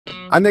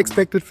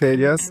Unexpected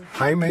failures,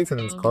 high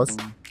maintenance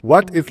costs.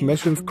 What if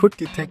machines could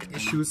detect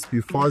issues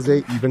before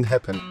they even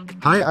happen?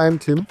 Hi, I'm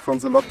Tim from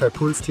the Loctite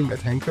Pulse team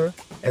at Henkel,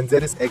 and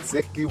that is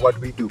exactly what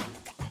we do.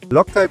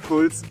 Loctite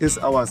Pulse is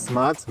our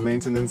smart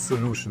maintenance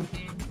solution.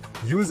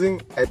 Using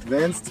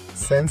advanced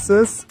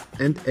sensors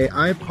and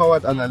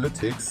AI-powered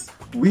analytics,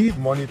 we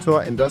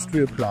monitor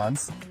industrial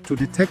plants to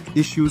detect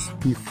issues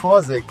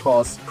before they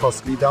cause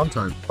costly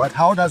downtime. But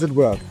how does it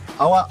work?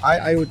 Our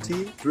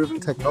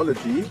IoT-driven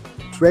technology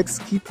tracks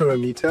key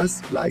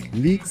parameters like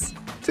leaks,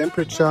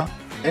 temperature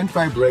and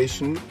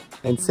vibration,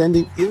 and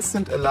sending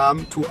instant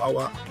alarm to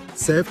our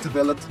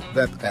self-developed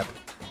web app.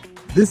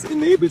 This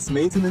enables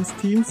maintenance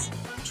teams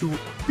to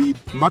be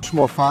much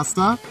more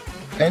faster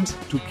and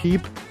to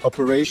keep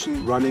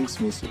operation running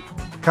smoothly.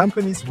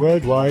 Companies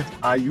worldwide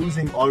are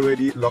using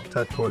already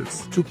Loctite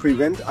Pulse to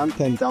prevent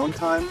unplanned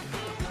downtime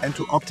and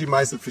to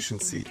optimize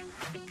efficiency.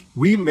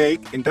 We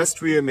make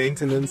industrial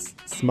maintenance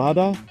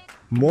smarter,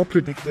 more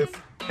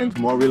predictive and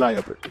more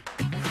reliable.